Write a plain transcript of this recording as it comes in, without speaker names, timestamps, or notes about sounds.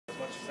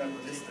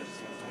that distance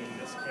between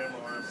this camera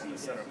arm and the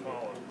center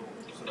column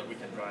so that we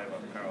can drive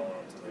up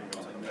parallel to the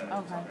bed.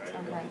 Okay,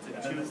 Right? okay.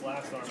 And then this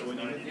last arm is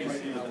 90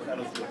 degrees.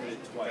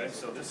 Okay,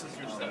 so this is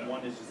your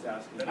setup.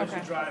 Then as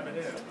you drive it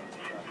in,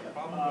 the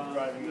problem with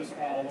driving this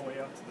all the way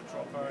up to the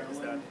trunk car is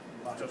that,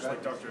 just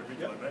like Dr.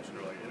 Vinci mentioned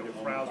earlier,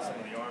 it'll crowd some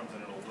of the arms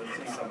and it'll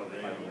limit some of the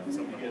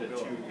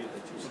mobility.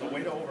 So the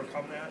way to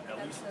overcome that,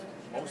 at least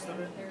most of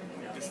it,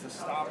 is to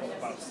stop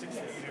about 6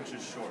 to 8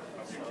 inches short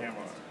of your camera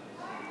arm.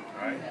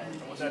 Alright?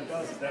 And what that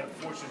does is that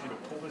forces you to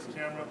pull this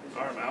camera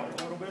arm out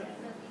a little bit,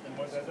 and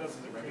what that does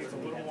is it creates a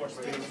little more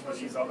space for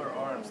these other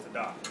arms to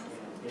dock.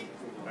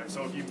 Right,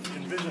 so if you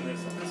envision this,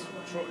 if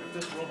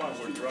this robot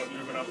were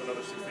driven up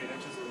another 6 to 8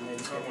 inches,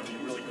 this arm would be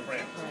really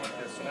cramped like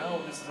this. So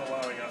now this is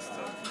allowing us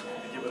to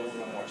give it a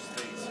little more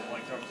space. And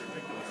like Dr.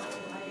 Nicholas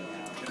said,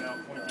 you can now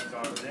point these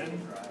arms in,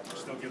 which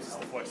still gives us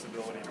the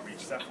flexibility to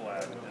reach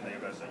cephalad in the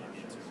event that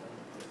you need to.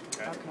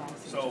 Okay?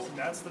 So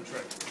that's the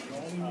trick. You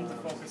only need to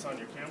focus on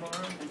your camera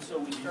arm. These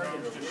arms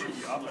just should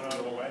be up and out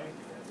of the way.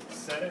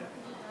 Set it.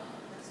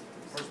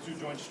 First 2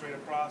 joints straight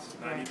across,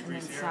 90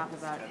 degrees here,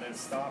 and then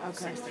stop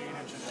 6 to 8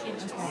 inches short.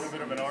 It's a little bit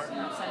of an art,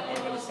 more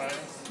than a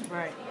science.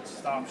 Right. But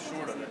stop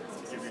short of it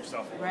to give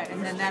yourself a right,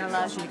 and then that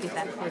allows you to get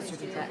that closer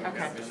to that.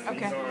 Okay. And these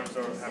arms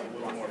have a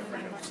little more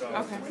freedom. So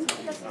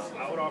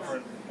I would offer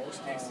in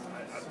most cases,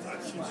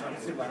 I've seen some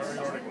very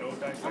aortic node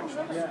dissections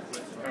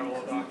with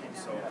parallel docking,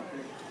 so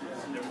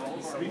there will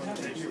be some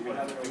limitation, but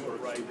if you do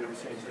it right,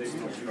 it's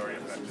still very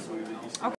effective.